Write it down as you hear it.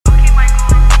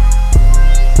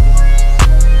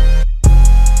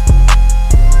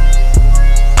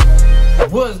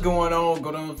What's going on,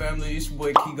 Go Dumb family? It's your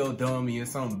boy Kiko Dummy, and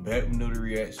so I'm back with another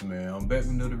reaction, man. I'm back with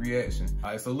another reaction.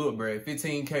 All right, so look, bro, at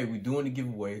 15K, we doing the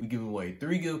giveaway. We giving away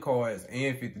 3 gift cards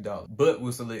and $50, but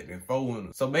we're selecting 4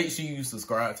 winners. So make sure you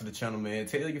subscribe to the channel, man.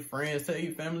 Tell your friends, tell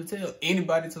your family, tell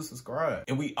anybody to subscribe.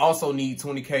 And we also need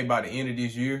 20K by the end of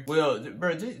this year. Well,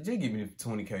 bro, just give me the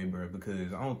 20K, bro,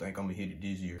 because I don't think I'm gonna hit it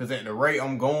this year. Because at the rate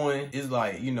I'm going, it's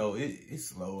like, you know, it's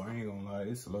slow. I ain't gonna lie,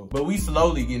 it's slow. But we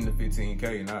slowly getting to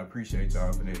 15K, and I appreciate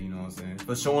y'all for that, you know what I'm saying?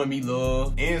 For showing me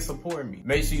love and supporting me.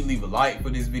 Make sure you leave a like for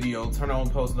this video, turn on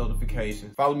post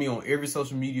notifications, follow me on every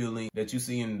social media link that you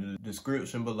see in the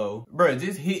description below. Bruh,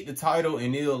 just hit the title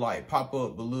and it'll like pop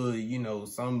up a little, you know,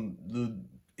 it's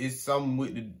something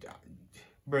with the,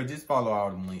 bruh, just follow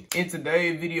all them links. In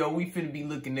today's video, we finna be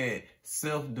looking at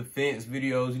self-defense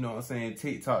videos, you know what I'm saying,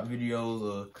 TikTok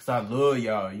videos, cause I love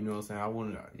y'all, you know what I'm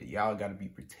saying, y'all gotta be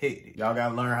protected. Y'all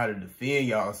gotta learn how to defend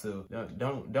y'allself.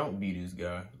 Don't be this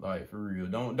guy, like, for real.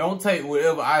 Don't take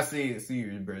whatever I say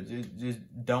serious, bro. Just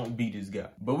don't be this guy.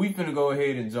 But we finna go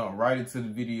ahead and jump right into the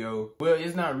video. Well,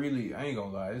 it's not really, I ain't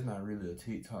gonna lie, it's not really a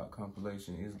TikTok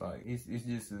compilation. It's like, it's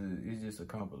just a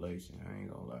compilation, I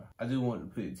ain't gonna lie. I just wanted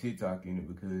to put TikTok in it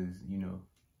because, you know,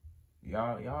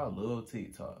 y'all love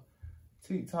TikTok.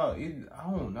 TikTok,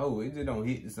 I don't know, it just don't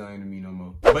hit the same to me no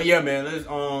more. But yeah, man, let's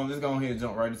go ahead and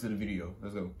jump right into the video.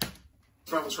 Let's go.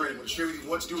 Travel training, I'm going to share with you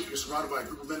what to do if you're surrounded by a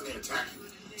group of men and they attack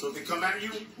you. So if they come at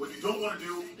you, what you don't want to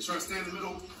do is try to stand in the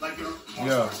middle like you're on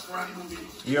a karate movie.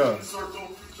 In a circle,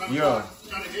 trying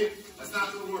to hit. That's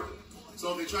not going to work.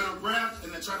 So if they try to grab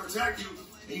and then try to attack you,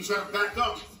 and you try to back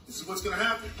up, this is what's going to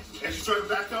happen. As you try to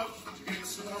back up, you're getting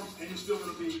swarmed and you're still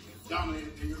going to be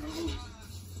dominated and you're going to lose.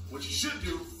 What you should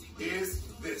do is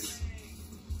this.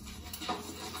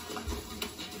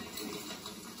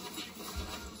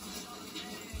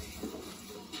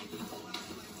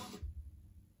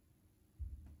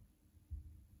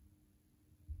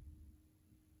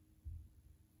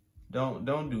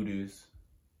 Don't do this.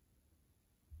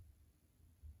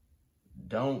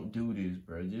 Don't do this,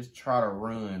 bro. Just try to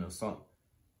run or something.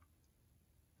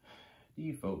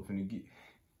 These folks finna get,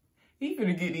 he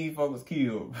finna get these folks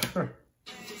killed, bro.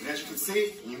 And as you can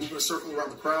see, when you move in a circle around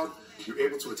the crowd, you're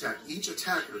able to attack each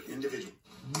attacker individually.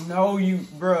 No, you,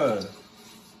 bruh.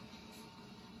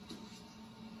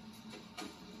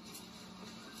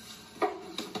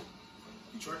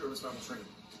 Detroit Urban Survival Training.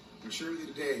 I'm going to share with you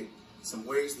today some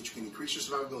ways that you can increase your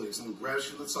survivability. If someone grabs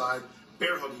you to the side,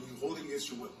 bear hugging you, holding against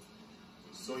your will.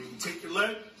 So you can take your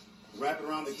leg, wrap it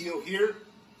around the heel here,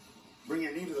 bring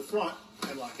your knee to the front,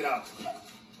 and lock it out.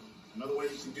 Another way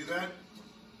you can do that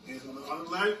is on the other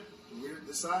leg, the rear,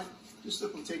 this side, just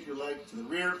simply take your leg to the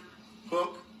rear,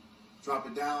 hook, drop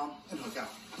it down, and hook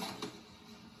out.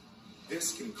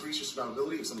 This can increase your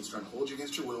survivability if someone's trying to hold you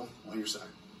against your will on your side.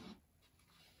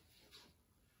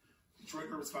 Detroit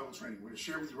Urban Survival Training. We're going to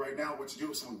share with you right now what to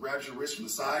do if someone grabs your wrist from the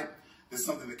side. This is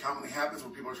something that commonly happens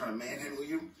where people are trying to manhandle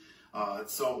you.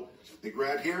 So they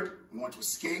grab here, we want to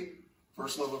escape,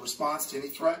 first level of response to any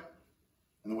threat.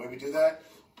 And the way we do that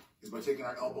is by taking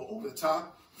our elbow over the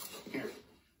top, here.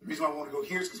 The reason why I want to go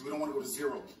here is because we don't want to go to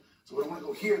 0. So we don't want to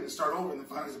go here and then start over and then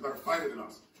find he's a better fighter than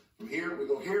us. From here, we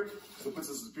go here, so it puts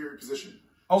us in a superior position.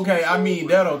 Okay, I mean,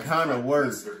 that'll kind of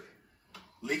work.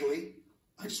 Legally,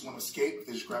 I just want to escape if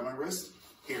they just grab my wrist.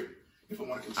 Here. If I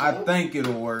want to control, I think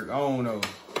it'll work. I don't know.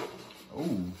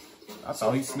 Ooh, I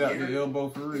thought he snapped the elbow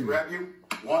for real. Grab you.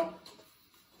 1,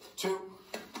 2,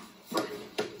 3.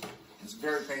 It's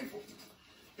very painful.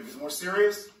 If it's more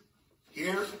serious,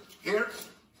 here, here,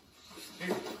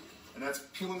 here. And that's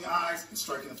peeling the eyes and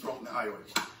striking the throat in the highway.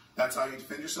 That's how you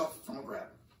defend yourself from a grab.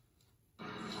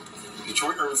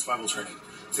 Detroit Urban Survival Training.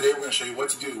 Today we're going to show you what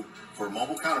to do for a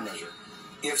mobile countermeasure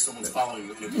if someone's following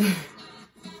you in a vehicle.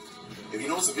 If you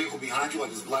notice a vehicle behind you,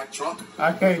 like this black truck,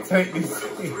 I can't take this.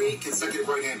 3 consecutive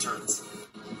right-hand turns.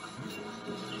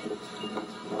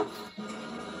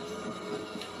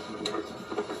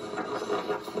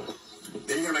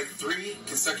 Then you're going to make 3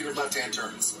 consecutive left-hand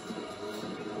turns.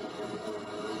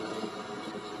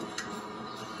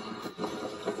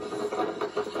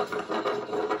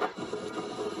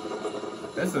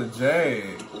 That's a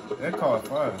Jag. That car's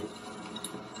fire.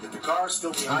 If the car is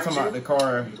still behind you, I'm talking about the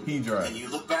car he drives. and you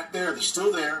look back there, they're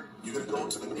still there, you're going to go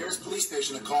to the nearest police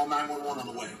station and call 911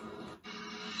 on the way.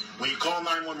 When you call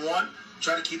 911,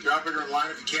 try to keep your operator in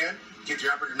line if you can, get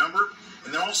your operator number,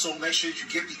 and then also make sure that you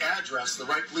get the address to the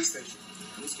right police station.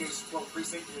 In this case, it's 12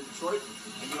 Precinct in Detroit.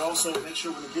 And you also make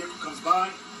sure when the vehicle comes by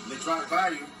and they drive by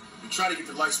you, you try to get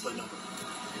the license plate number.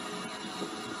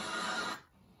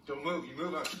 Don't move. You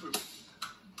move out. You move.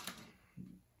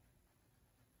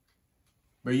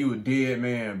 Bro, you a dead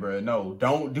man, bro. No,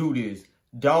 don't do this.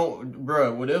 Don't,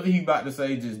 bro, whatever he about to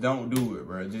say, just don't do it,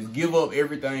 bro. Just give up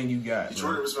everything you got,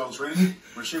 Detroit bro. Urban Training,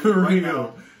 we're sharing with you right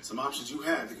now some options you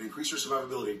have that can increase your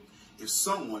survivability if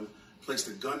someone placed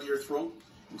a gun to your throat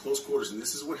in close quarters. And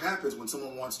this is what happens when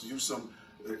someone wants to do some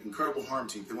incredible harm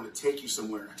to you. They want to take you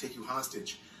somewhere, take you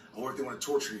hostage, or if they want to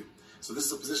torture you. So this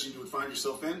is a position you would find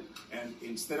yourself in, and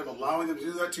instead of allowing them to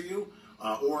do that to you,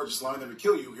 or just allowing them to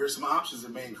kill you, here's some options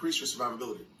that may increase your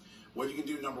survivability. What you can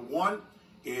do, number one,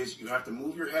 is you have to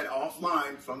move your head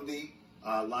offline from the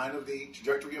line of the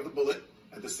trajectory of the bullet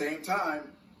at the same time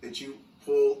that you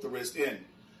pull the wrist in.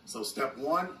 So step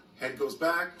one, head goes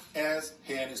back as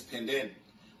hand is pinned in.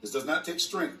 This does not take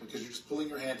strength because you're just pulling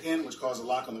your hand in, which causes a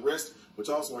lock on the wrist, which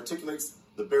also articulates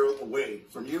the barrel away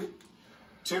from you.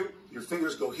 Two, your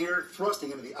fingers go here,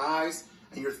 thrusting into the eyes,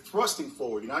 and you're thrusting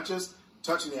forward. You're not just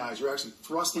touching the eyes, you're actually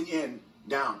thrusting in,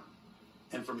 down.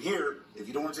 And from here, if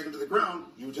you don't want to take them to the ground,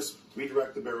 you would just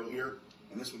redirect the barrel here,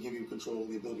 and this would give you control of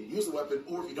the ability to use the weapon,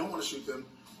 or if you don't want to shoot them,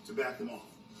 to back them off.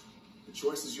 The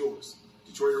choice is yours.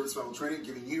 Detroit Urban Survival Training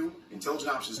giving you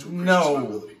intelligent options to increase your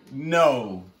survivability.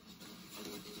 No.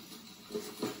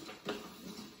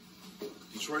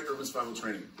 Detroit Urban Survival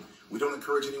Training. We don't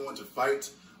encourage anyone to fight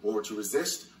or to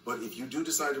resist, but if you do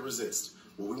decide to resist,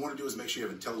 what we want to do is make sure you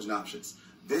have intelligent options.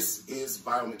 This is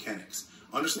biomechanics,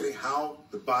 understanding how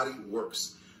the body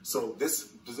works. So this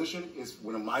position is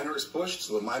when a minor is pushed,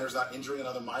 so the minor is not injuring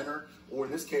another minor, or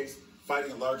in this case,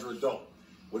 fighting a larger adult.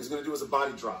 What he's going to do is a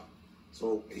body drop.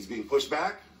 So he's being pushed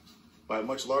back by a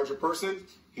much larger person.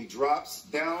 He drops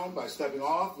down by stepping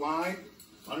off, line,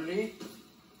 underneath.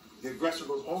 The aggressor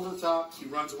goes over the top. He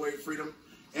runs away, freedom.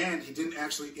 And he didn't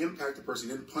actually impact the person.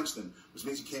 He didn't punch them, which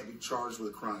means you can't be charged with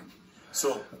a crime.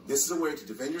 So this is a way to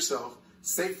defend yourself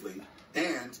safely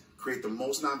and create the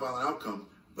most nonviolent outcome,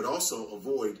 but also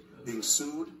avoid being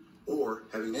sued or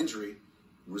having an injury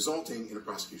resulting in a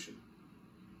prosecution.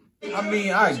 I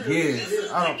mean, I guess.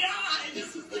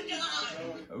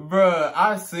 Bruh,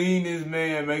 I seen this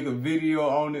man make a video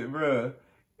on it, bruh.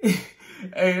 Hey,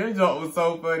 that joke was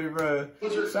so funny,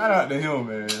 bruh. Shout out to him,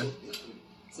 man.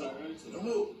 Don't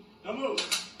move. Don't move.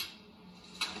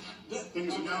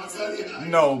 Fingers are down inside the eye.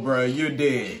 No, bruh, you're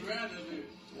dead.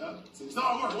 It's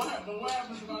not work. What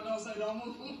happens if I don't say don't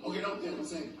move? Okay, don't do it. I'm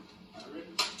saying. All right,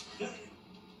 ready?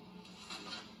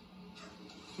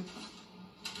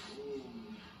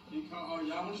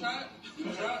 Y'all want to try it? You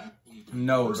want to try it?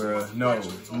 No, bruh. No.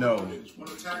 Want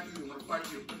to attack you, want to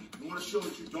fight you. You want to show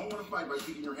that you don't want to fight by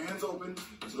keeping your hands open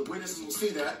so the witnesses will see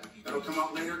that. That'll come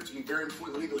out later to be very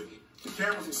important legally. The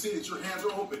cameras will see that your hands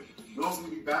are open. You're also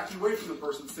going to be backing away from the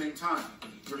person at the same time.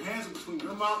 Your hands are between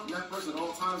your mouth and that person at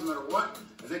all times, no matter what.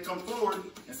 As they come forward,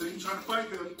 instead of you trying to fight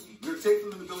them, you're going to take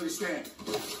them to the ability to stand.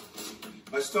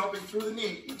 By stomping through the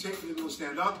knee, you take them to the ability to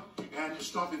stand up, and you're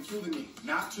stomping through the knee,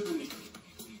 not to the knee.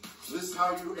 So this is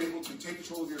how you're able to take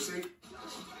control of your safety.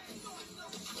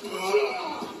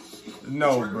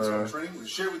 No, bro. Training will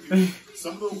share with you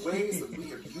some of the ways that we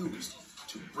have used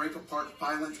to break apart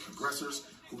violent aggressors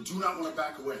who do not want to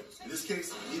back away. In this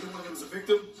case, neither one of them is a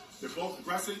victim. They're both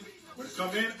aggressing. When they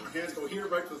come in, our hands go here,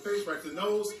 right to the face, right to the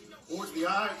nose, or to the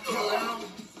eye, down.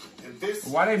 And this.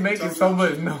 Why they making so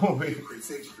much noise? Create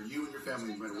safety for you and your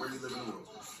family, no matter where you live in the world.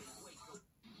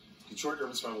 Detroit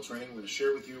Urban Survival Training. We're going to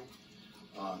share with you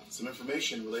some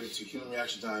information related to human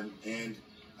reaction time and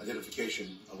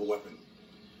identification of a weapon.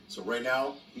 So right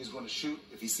now, he's going to shoot.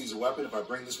 If he sees a weapon, if I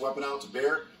bring this weapon out to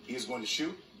bear, he is going to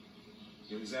shoot.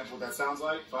 Give an example of what that sounds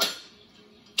like. Fire.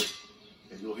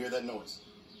 And you'll hear that noise.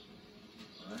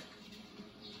 All right.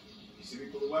 You see me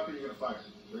pull the weapon, you're going to fire.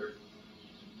 Clear?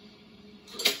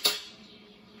 Okay,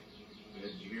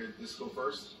 did you hear this go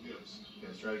first? Yes. Okay,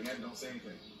 let's try it again. Don't say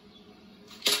anything.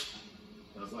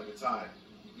 Sounds like a tie.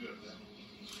 Yes.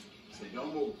 Say,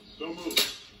 don't move. Don't move.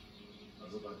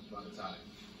 That was about a tie.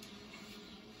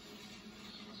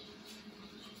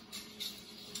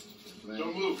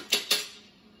 Don't move.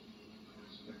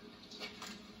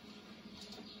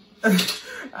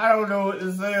 I don't know what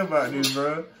to say about this,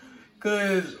 bro.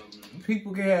 Cause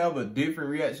people can have a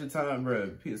different reaction time, bro.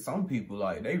 Some people,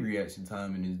 like, they reaction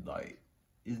time and is like,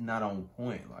 it's not on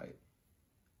point. Like,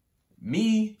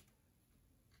 me,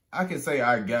 I can say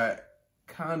I got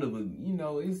kind of a, you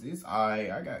know, it's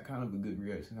alright. I got kind of a good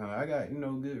reaction time. I got, you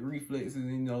know, good reflexes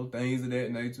and, you know, things of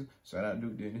that nature. Shout out to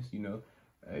Dennis, you know.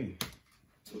 Hey.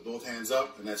 With both hands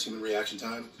up, and that's human reaction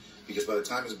time. Because by the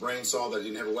time his brain saw that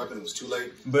he didn't have a weapon, it was too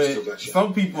late. But still got shot.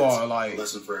 Some people are like,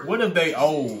 what if they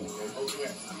old?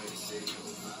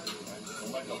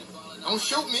 Don't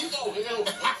shoot me.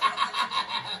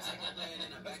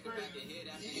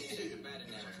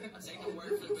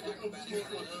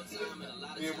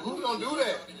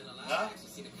 Huh?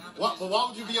 What? But why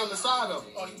would you be on the side of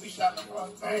it? Oh, you be shot in the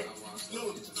front. Hey,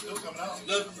 still coming out.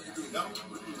 Look, no.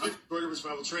 Further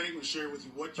survival training will share with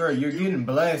you what bro, you you're do. getting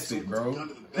blasted, bro. Gun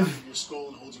to the back of your skull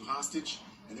and hold you hostage,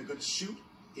 and they're going to shoot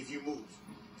if you move.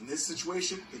 In this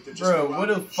situation, if they're just bro, what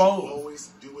if folks always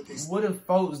do what they say. What if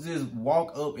folks just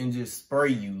walk up and just spray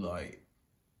you like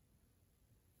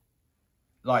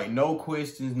no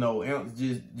questions, no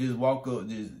answers, just walk up,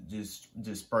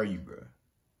 just spray you, bro.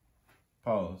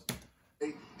 Pause.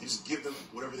 And just give them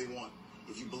whatever they want.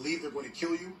 If you believe they're going to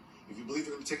kill you, if you believe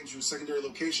they're going to take you to a secondary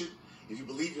location, if you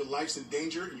believe your life's in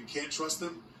danger and you can't trust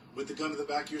them with the gun to the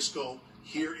back of your skull,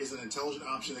 here is an intelligent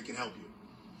option that can help you.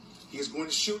 He is going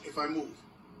to shoot if I move.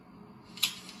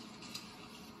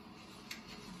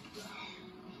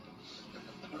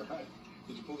 All right.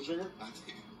 Did you pull the trigger? I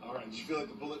did. All right. Did you feel like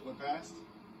the bullet went past?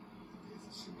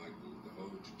 It seemed like the whole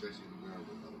trajectory of the ground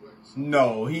went another way. So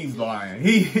No, he's lying.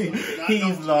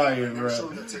 He's lying, bro.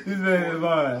 This man is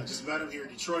lying. I just met him here in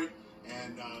Detroit,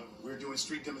 and we're doing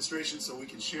street demonstrations so we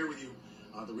can share with you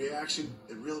the reaction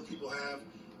that real people have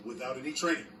without any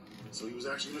training. So he was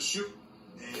actually going to shoot,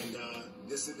 and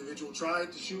this individual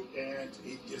tried to shoot, and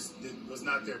he just was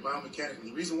not there biomechanically.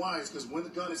 The reason why is because when the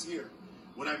gun is here,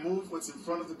 when I move what's in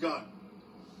front of the gun,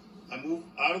 I move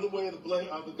out of the way of the blade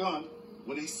of the gun.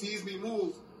 When he sees me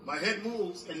move, my head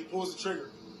moves, and he pulls the trigger.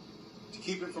 To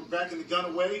keep him from backing the gun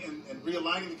away and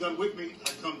realigning the gun with me, I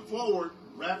come forward,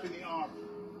 wrapping the arm.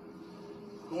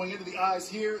 Going into the eyes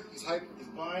here, he's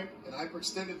bind and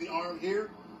hyperextended the arm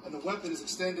here, and the weapon is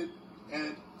extended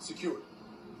and secured.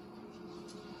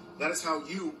 That is how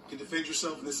you can defend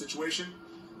yourself in this situation.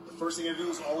 The first thing I do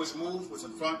is always move what's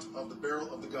in front of the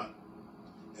barrel of the gun.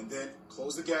 And then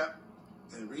close the gap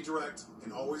and redirect,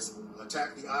 and always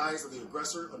attack the eyes of the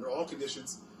aggressor under all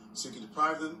conditions, so you can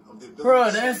deprive them of the ability. Bro,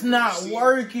 to that's see not and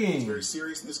working. It's very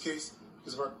serious in this case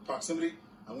because of our proximity.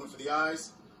 I went for the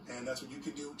eyes, and that's what you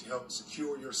can do to help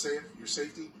secure your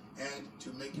safety and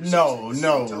to make your No,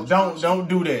 don't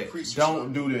do that.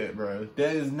 Don't do that, bro.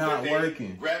 That is not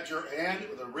working. Grab your hand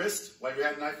or the wrist while you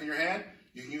have the knife in your hand.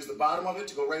 You can use the bottom of it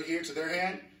to go right here to their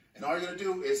hand, and all you're gonna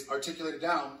do is articulate it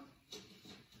down,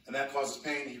 and that causes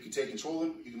pain. And you can take control of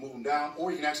them, you can move them down,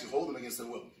 or you can actually hold them against their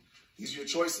will. These are your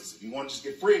choices. If you want to just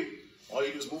get free, all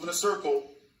you do is move in a circle,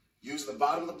 use the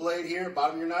bottom of the blade here,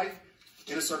 bottom of your knife,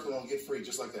 in a circle, and get free,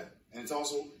 just like that. And it's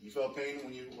also, you felt pain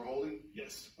when you were holding?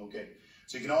 Yes. Okay.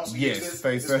 So you can also use this.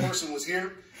 If this person was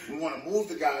here, we want to move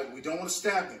the guy. We don't want to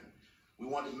stab them. We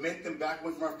want to make them back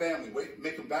away from our family,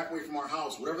 make them back away from our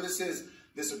house. Whatever this is,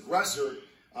 this aggressor,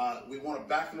 we want to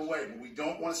back them away. But we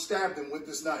don't want to stab them with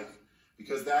this knife,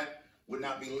 because that would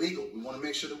not be legal. We want to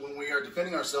make sure that when we are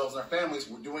defending ourselves and our families,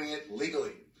 we're doing it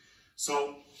legally.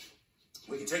 So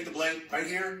we can take the blade right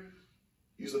here,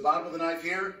 use the bottom of the knife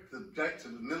here to the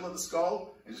middle of the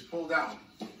skull, and just pull down.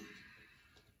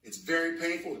 It's very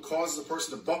painful. It causes a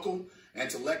person to buckle and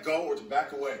to let go or to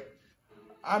back away.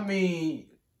 I mean,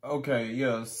 okay,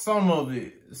 yeah, some of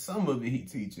it he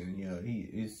teaching,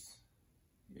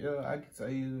 I can tell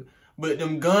you. But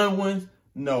them gun ones,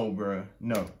 no, bruh,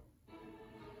 no.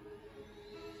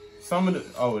 Some of the,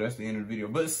 that's the end of the video.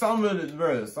 But some of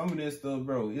this stuff,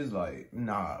 bro, is like,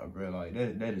 nah, bro, like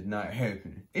that is not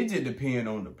happening. It just depends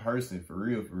on the person, for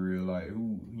real, like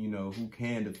who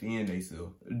can defend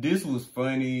themselves. This was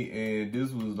funny, and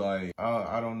this was like,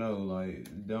 I don't know, like,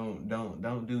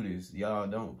 don't do this.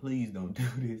 Y'all please don't do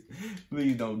this.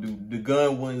 Please don't do, the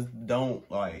gun ones, don't,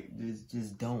 like,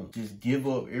 just don't. Just give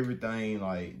up everything,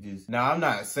 like, just, now I'm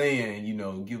not saying,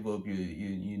 give up your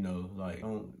like,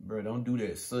 don't do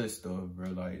that sus stuff, bro.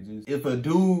 Like, just, if a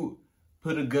dude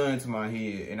put a gun to my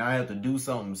head and I have to do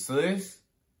something sus,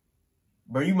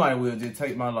 bro, you might well just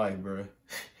take my life, bro.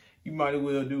 You might as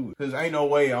well do it, because ain't no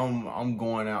way I'm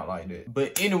going out like that.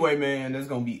 But anyway, man, that's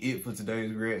gonna be it for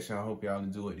today's reaction. I hope y'all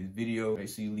enjoyed this video. Make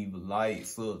sure you leave a like,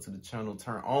 sub to the channel,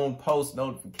 turn on post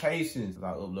notifications,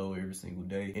 I upload every single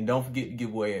day. And don't forget to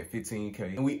give away at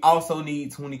 15K. And we also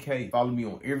need 20K. Follow me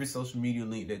on every social media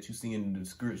link that you see in the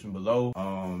description below.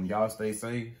 Y'all stay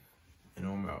safe, and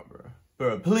I'm out, bro.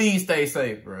 Bro, please stay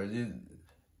safe, bro.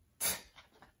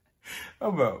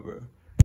 I'm out, bro.